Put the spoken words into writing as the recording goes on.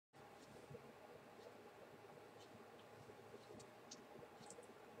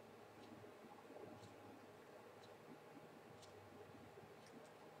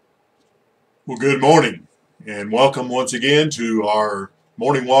Well, good morning, and welcome once again to our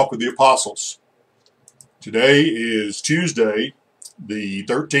morning walk with the apostles. Today is Tuesday, the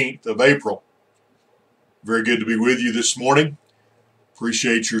 13th of April. Very good to be with you this morning.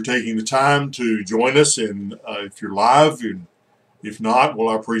 Appreciate your taking the time to join us, and if you're live, and if not, well,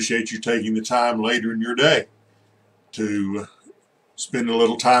 I appreciate you taking the time later in your day to spend a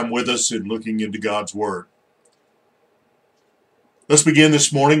little time with us and looking into God's Word. Let's begin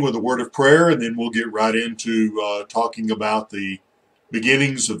this morning with a word of prayer, and then we'll get right into talking about the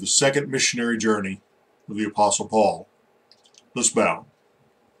beginnings of the second missionary journey of the Apostle Paul. Let's bow.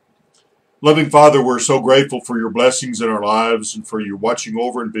 Loving Father, we're so grateful for your blessings in our lives and for your watching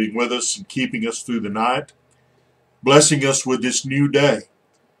over and being with us and keeping us through the night, blessing us with this new day.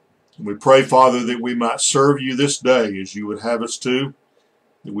 And we pray, Father, that we might serve you this day as you would have us to,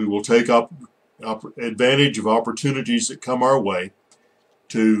 that we will take up advantage of opportunities that come our way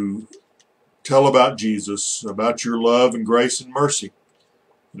to tell about Jesus, about your love and grace and mercy,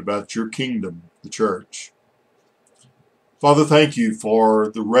 and about your kingdom, the church. Father, thank you for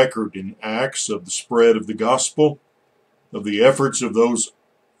the record in Acts of the spread of the gospel, of the efforts of those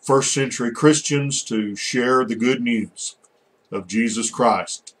first century Christians to share the good news of Jesus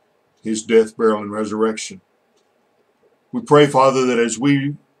Christ, his death, burial, and resurrection. We pray, Father, that as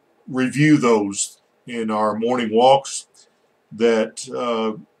we review those in our morning walks, that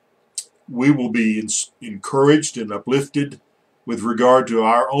we will be encouraged and uplifted with regard to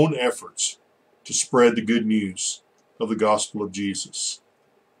our own efforts to spread the good news of the gospel of Jesus.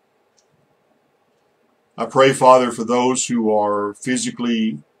 I pray, Father, for those who are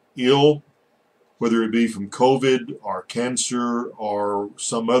physically ill, whether it be from COVID or cancer or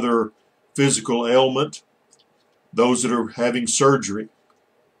some other physical ailment, those that are having surgery,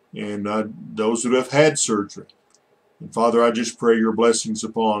 and those that have had surgery. And Father, I just pray your blessings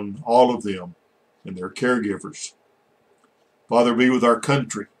upon all of them and their caregivers. Father, be with our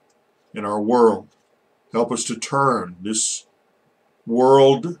country and our world. Help us to turn this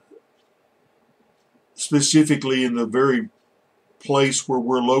world, specifically in the very place where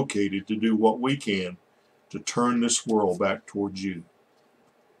we're located, to do what we can to turn this world back towards you.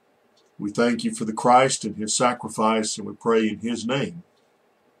 We thank you for the Christ and his sacrifice, and we pray in his name.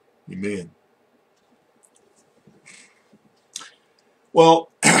 Amen.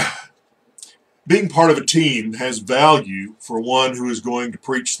 Well, being part of a team has value for one who is going to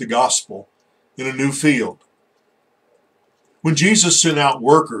preach the gospel in a new field. When Jesus sent out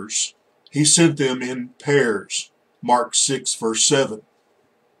workers, he sent them in pairs. Mark 6, verse 7.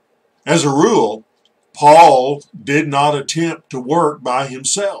 As a rule, Paul did not attempt to work by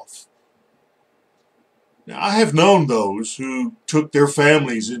himself. Now, I have known those who took their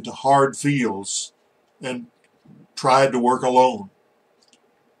families into hard fields and tried to work alone.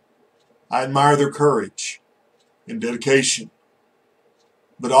 I admire their courage and dedication,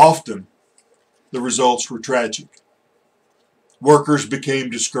 but often the results were tragic. Workers became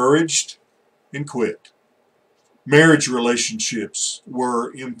discouraged and quit. Marriage relationships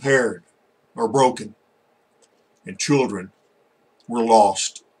were impaired or broken, and children were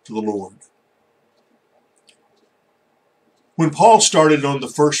lost to the Lord. When Paul started on the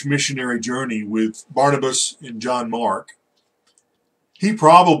first missionary journey with Barnabas and John Mark, he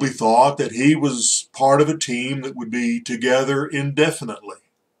probably thought that he was part of a team that would be together indefinitely.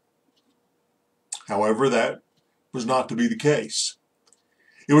 However, that was not to be the case.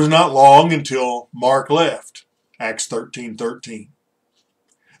 It was not long until Mark left, Acts 13:13.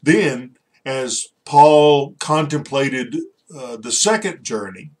 Then, as Paul contemplated the second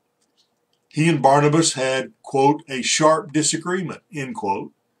journey, he and Barnabas had, quote, a sharp disagreement, end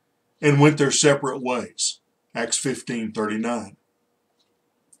quote, and went their separate ways, Acts 15:39.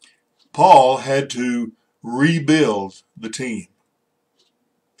 Paul had to rebuild the team.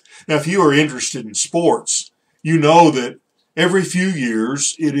 Now, if you are interested in sports, you know that every few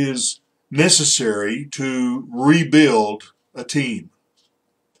years it is necessary to rebuild a team.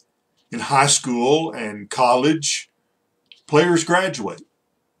 In high school and college, players graduate.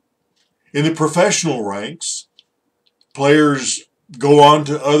 In the professional ranks, players go on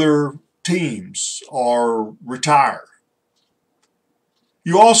to other teams or retire.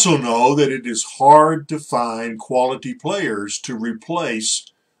 You also know that it is hard to find quality players to replace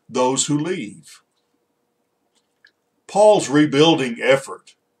those who leave. Paul's rebuilding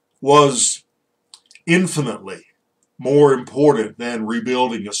effort was infinitely more important than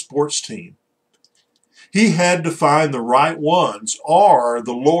rebuilding a sports team. He had to find the right ones, or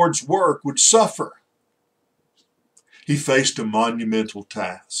the Lord's work would suffer. He faced a monumental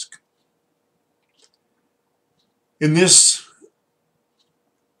task. In this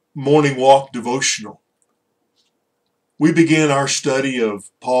Morning Walk Devotional, we begin our study of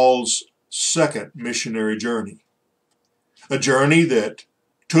Paul's second missionary journey, a journey that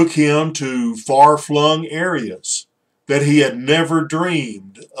took him to far-flung areas that he had never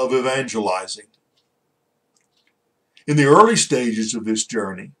dreamed of evangelizing. In the early stages of this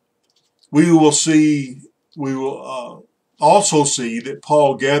journey, we will also see that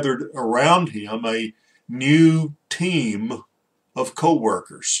Paul gathered around him a new team of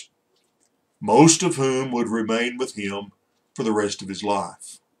co-workers, most of whom would remain with him for the rest of his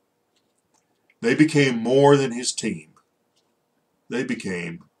life. They became more than his team. They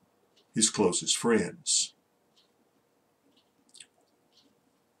became his closest friends.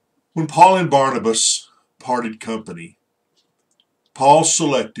 When Paul and Barnabas parted company, Paul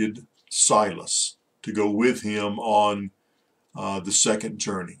selected Silas to go with him on the second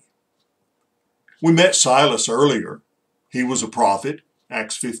journey. We met Silas earlier. He was a prophet,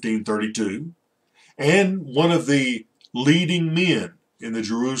 Acts 15:32, and one of the leading men in the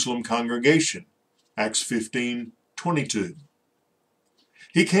Jerusalem congregation, Acts 15:22.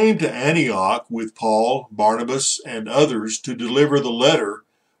 He came to Antioch with Paul, Barnabas, and others to deliver the letter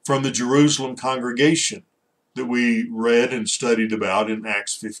from the Jerusalem congregation that we read and studied about in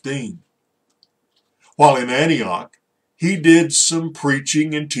Acts 15. While in Antioch, he did some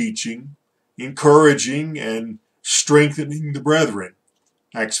preaching and teaching, encouraging and strengthening the brethren,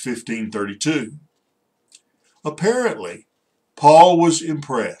 Acts 15:32. Apparently, Paul was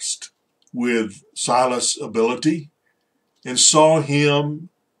impressed with Silas' ability and saw him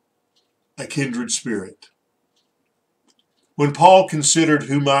a kindred spirit. When Paul considered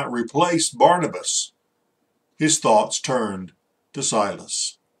who might replace Barnabas, his thoughts turned to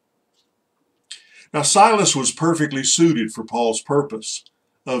Silas. Now, Silas was perfectly suited for Paul's purpose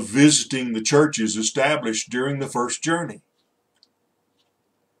of visiting the churches established during the first journey.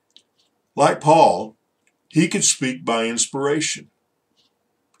 Like Paul, he could speak by inspiration.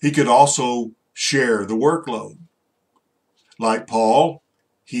 He could also share the workload. Like Paul,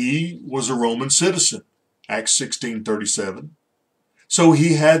 he was a Roman citizen, Acts 16:37, so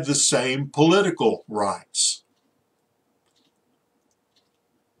he had the same political rights.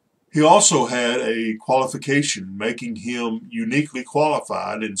 He also had a qualification making him uniquely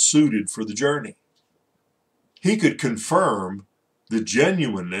qualified and suited for the journey. He could confirm the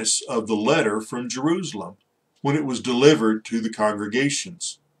genuineness of the letter from Jerusalem when it was delivered to the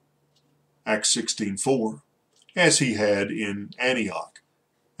congregations, Acts 16:4, as he had in Antioch,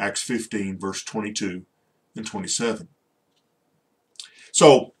 Acts 15, verse 22 and 27.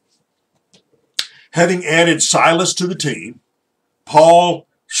 So, having added Silas to the team, Paul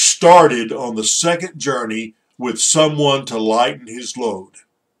started on the second journey with someone to lighten his load.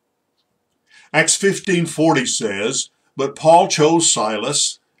 Acts 15:40 says, "But Paul chose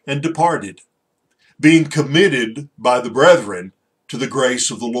Silas and departed, being committed by the brethren to the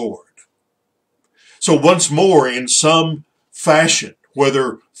grace of the Lord." So once more, in some fashion,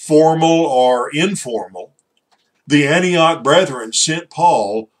 whether formal or informal, the Antioch brethren sent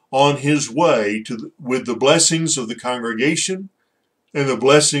Paul on his way with the blessings of the congregation and the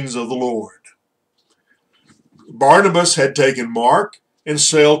blessings of the Lord. Barnabas had taken Mark and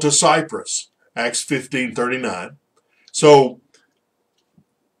sailed to Cyprus, Acts 15:39. So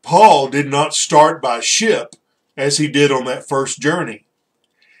Paul did not start by ship as he did on that first journey.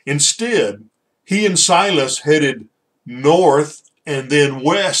 Instead, he and Silas headed north and then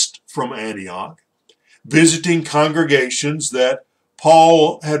west from Antioch, visiting congregations that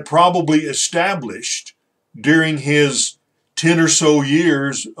Paul had probably established during his 10 or so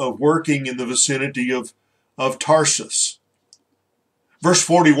years of working in the vicinity of Tarsus. Verse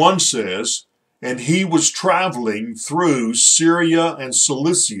 41 says, "And he was traveling through Syria and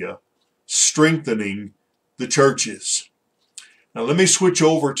Cilicia, strengthening the churches." Now let me switch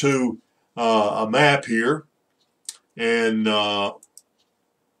over to a map here, and we'll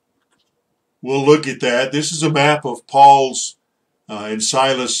look at that. This is a map of Paul's and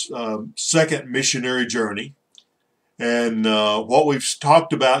Silas' second missionary journey. And what we've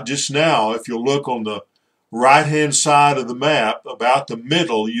talked about just now, if you'll look on the right-hand side of the map, about the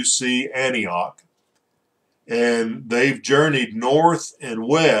middle, you see Antioch. And they've journeyed north and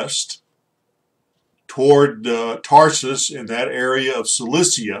west toward Tarsus in that area of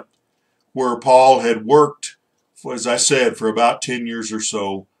Cilicia, where Paul had worked, as I said, for about 10 years or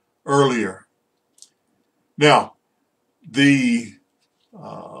so earlier. Now, the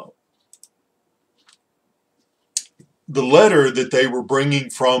letter that they were bringing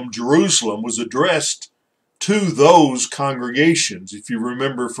from Jerusalem was addressed to those congregations, if you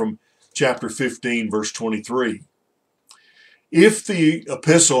remember from chapter 15, verse 23. If the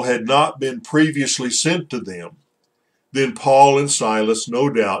epistle had not been previously sent to them, then Paul and Silas no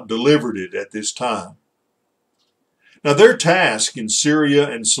doubt delivered it at this time. Now their task in Syria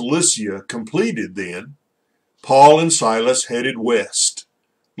and Cilicia completed then, Paul and Silas headed west.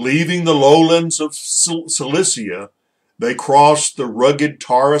 Leaving the lowlands of Cilicia, they crossed the rugged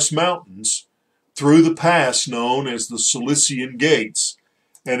Taurus mountains through the pass known as the Cilician Gates,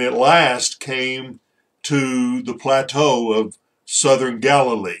 and at last came to the plateau of southern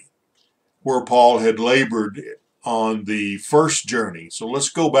Galilee, where Paul had labored on the first journey. So let's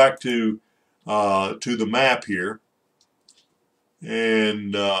go back to the map here,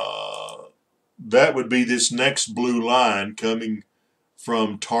 and that would be this next blue line coming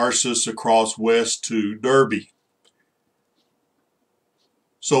from Tarsus across west to Derbe.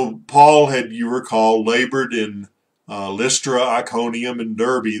 So Paul had, you recall, labored in Lystra, Iconium, and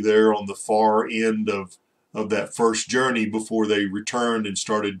Derbe there on the far end of that first journey before they returned and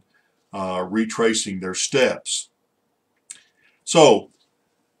started retracing their steps. So,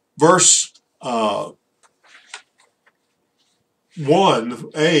 verse 1a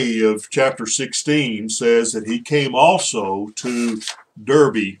of chapter 16 says that he came also to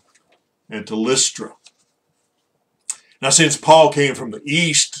Derbe and to Lystra. Now, since Paul came from the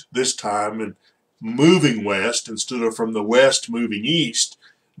east this time and moving west instead of from the west moving east,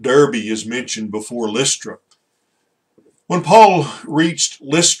 Derbe is mentioned before Lystra. When Paul reached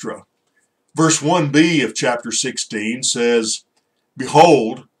Lystra, verse 1b of chapter 16 says,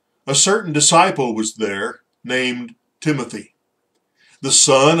 "Behold, a certain disciple was there named Timothy, the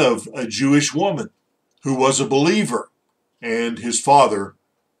son of a Jewish woman who was a believer, and his father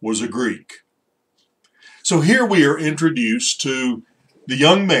was a Greek." So here we are introduced to the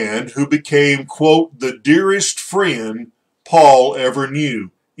young man who became, quote, "the dearest friend Paul ever knew,"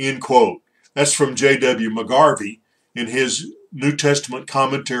 end quote. That's from J.W. McGarvey in his New Testament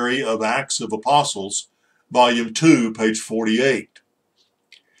commentary of Acts of Apostles, volume 2, page 48.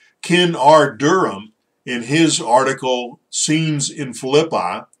 Ken R. Durham, in his article Scenes in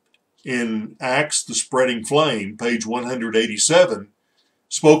Philippi, in Acts the Spreading Flame, page 187,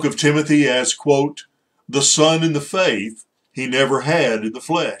 spoke of Timothy as, quote, "the son in the faith he never had in the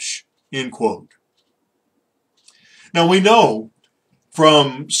flesh," end quote. Now we know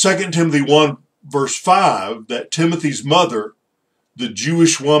from 2 Timothy 1 verse 5 that Timothy's mother, the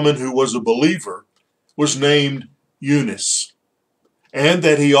Jewish woman who was a believer, was named Eunice, and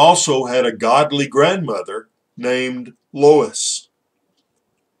that he also had a godly grandmother named Lois.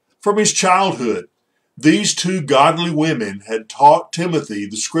 From his childhood, these two godly women had taught Timothy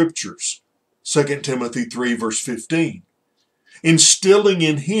the scriptures, 2 Timothy 3 verse 15, instilling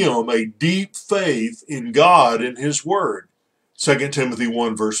in him a deep faith in God and his word, 2 Timothy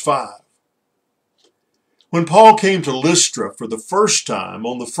 1 verse 5. When Paul came to Lystra for the first time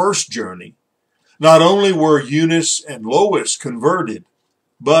on the first journey, not only were Eunice and Lois converted,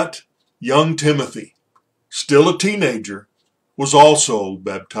 but young Timothy, still a teenager, was also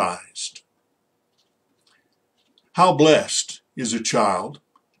baptized. How blessed is a child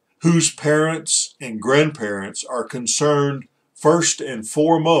whose parents and grandparents are concerned first and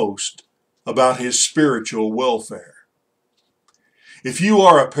foremost about his spiritual welfare. If you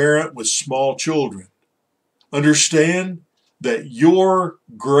are a parent with small children, understand that your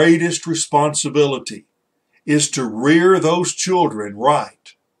greatest responsibility is to rear those children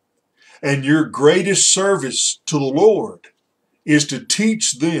right, and your greatest service to the Lord is to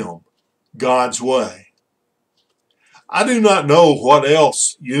teach them God's way. I do not know what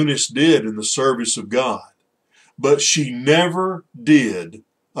else Eunice did in the service of God, but she never did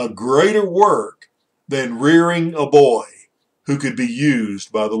a greater work than rearing a boy who could be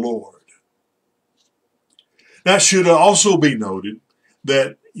used by the Lord. Now, it should also be noted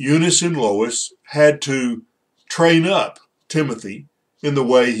that Eunice and Lois had to train up Timothy in the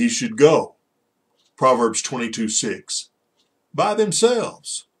way he should go. Proverbs 22:6. By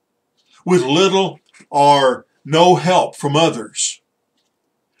themselves, with little or no help from others.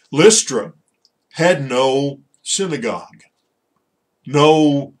 Lystra had no synagogue,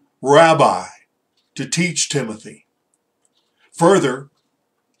 no rabbi to teach Timothy. Further,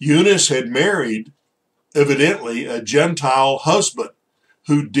 Eunice had married, evidently, a Gentile husband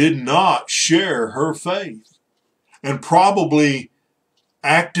who did not share her faith and probably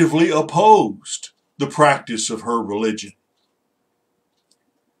actively opposed the practice of her religion.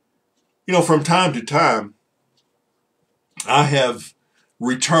 You know, from time to time, I have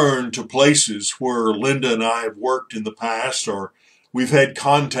returned to places where Linda and I have worked in the past, or we've had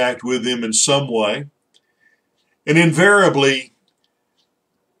contact with them in some way. And invariably,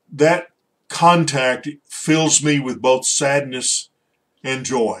 that contact fills me with both sadness and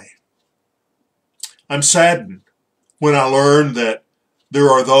joy. I'm saddened when I learn that there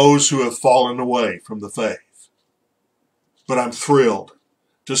are those who have fallen away from the faith. But I'm thrilled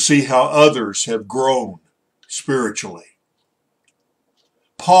to see how others have grown spiritually.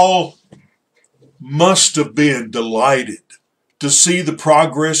 Paul must have been delighted to see the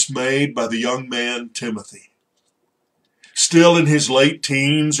progress made by the young man Timothy. Still in his late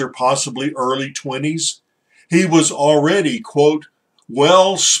teens or possibly early 20s, he was already, quote,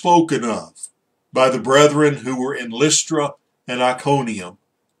 well spoken of by the brethren who were in Lystra and Iconium,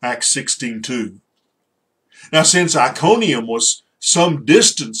 Acts 16:2. Now, since Iconium was some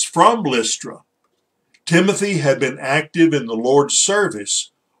distance from Lystra, Timothy had been active in the Lord's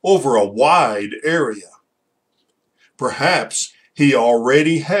service over a wide area. Perhaps he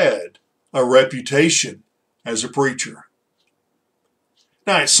already had a reputation as a preacher.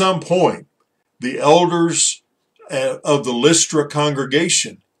 Now, at some point, the elders of the Lystra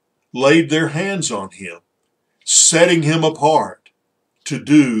congregation laid their hands on him, setting him apart to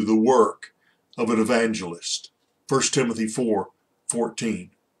do the work of an evangelist. 1 Timothy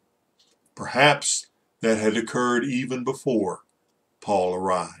 4:14. Perhaps that had occurred even before Paul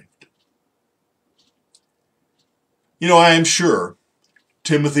arrived. I am sure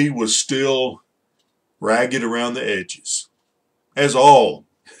Timothy was still ragged around the edges, as all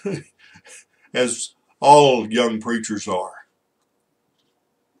young preachers are.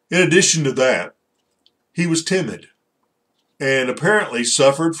 In addition to that, he was timid and apparently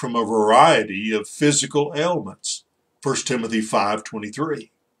suffered from a variety of physical ailments. 1 Timothy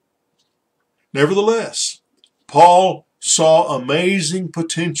 5:23. Nevertheless, Paul saw amazing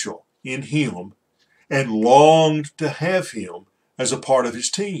potential in him and longed to have him as a part of his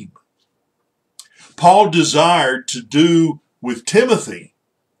team. Paul desired to do with Timothy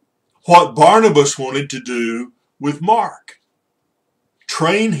what Barnabas wanted to do with Mark: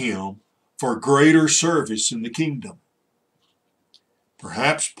 train him for greater service in the kingdom.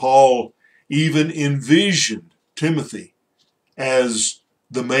 Perhaps Paul even envisioned Timothy as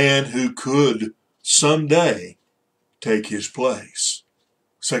the man who could someday take his place.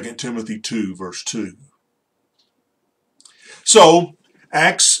 2 Timothy 2, verse 2. So,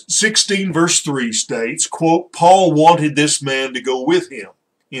 Acts 16, verse 3 states, quote, Paul wanted this man to go with him,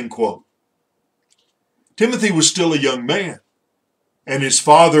 end quote. Timothy was still a young man, and his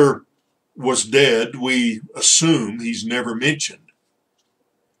father was dead. We assume he's never mentioned.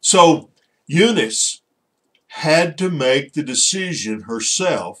 So, Eunice had to make the decision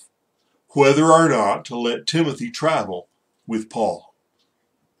herself whether or not to let Timothy travel with Paul.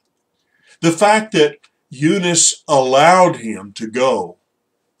 The fact that Eunice allowed him to go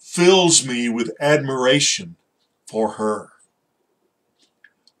fills me with admiration for her.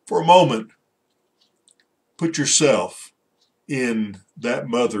 For a moment, put yourself in that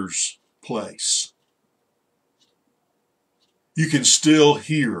mother's place. You can still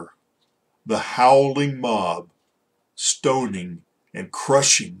hear the howling mob stoning and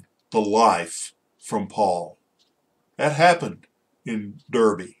crushing the life from Paul. That happened in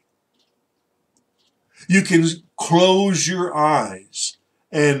Derby. You can close your eyes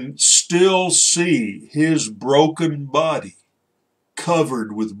and still see his broken body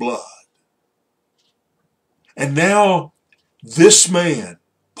covered with blood. And now this man,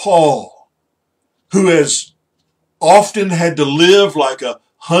 Paul, who has often had to live like a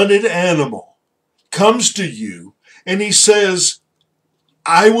hunted animal, comes to you and he says,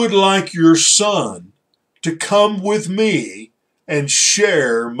 I would like your son to come with me and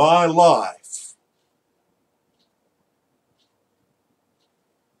share my life.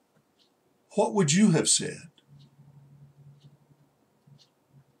 What would you have said?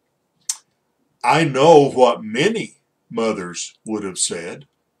 I know what many mothers would have said.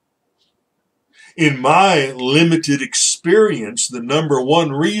 In my limited experience, the number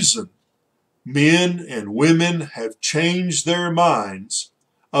one reason men and women have changed their minds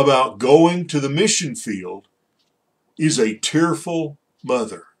about going to the mission field is a tearful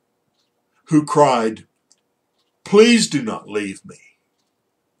mother who cried, please do not leave me.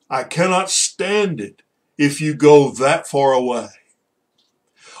 I cannot stand it if you go that far away.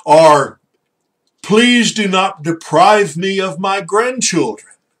 Or, please do not deprive me of my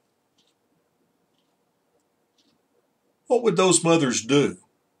grandchildren. What would those mothers do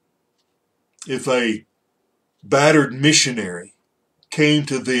if a battered missionary came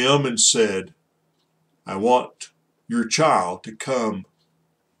to them and said, I want your child to come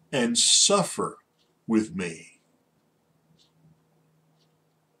and suffer with me?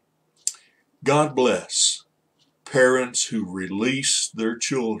 God bless parents who release their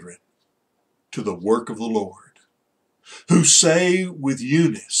children to the work of the Lord, who say with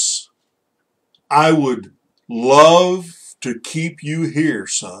Eunice, I would love to keep you here,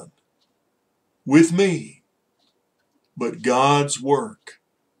 son, with me, but God's work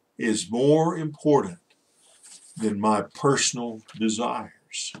is more important than my personal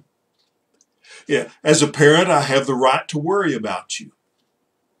desires. Yeah, as a parent, I have the right to worry about you,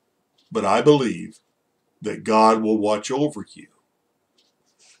 but I believe that God will watch over you.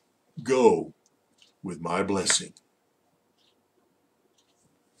 Go with my blessing.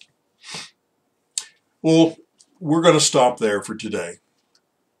 Well, we're going to stop there for today.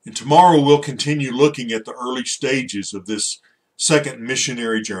 And tomorrow we'll continue looking at the early stages of this second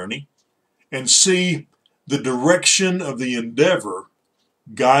missionary journey and see the direction of the endeavor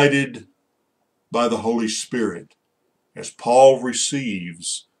guided by the Holy Spirit as Paul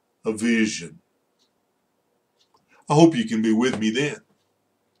receives a vision. I hope you can be with me then.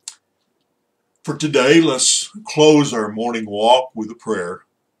 For today, let's close our morning walk with a prayer,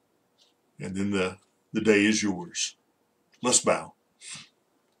 and then the day is yours. Let's bow.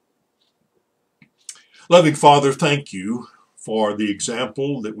 Loving Father, thank you for the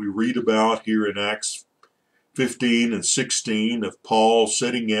example that we read about here in Acts 15 and 16 of Paul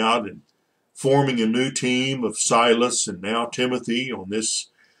setting out and forming a new team of Silas and now Timothy on this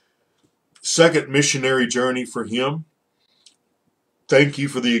second missionary journey for him. Thank you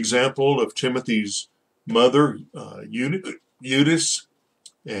for the example of Timothy's mother, Eunice,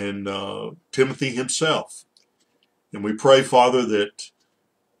 and Timothy himself. And we pray, Father, that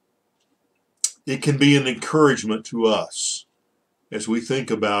it can be an encouragement to us as we think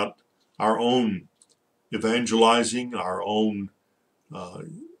about our own evangelizing, our own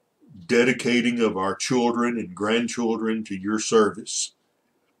dedicating of our children and grandchildren to your service.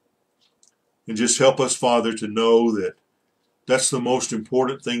 And just help us, Father, to know that that's the most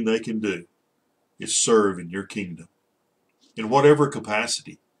important thing they can do, is serve in your kingdom, in whatever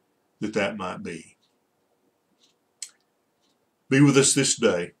capacity that might be. Be with us this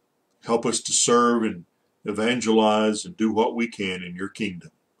day. Help us to serve and evangelize and do what we can in your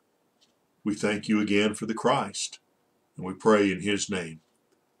kingdom. We thank you again for the Christ, and we pray in his name.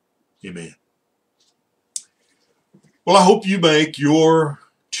 Amen. Well, I hope you make your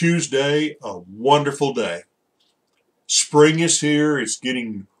Tuesday a wonderful day. Spring is here. It's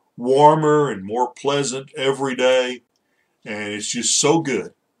getting warmer and more pleasant every day, and it's just so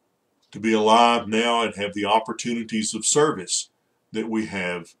good to be alive now and have the opportunities of service that we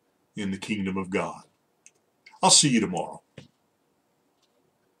have in the kingdom of God. I'll see you tomorrow.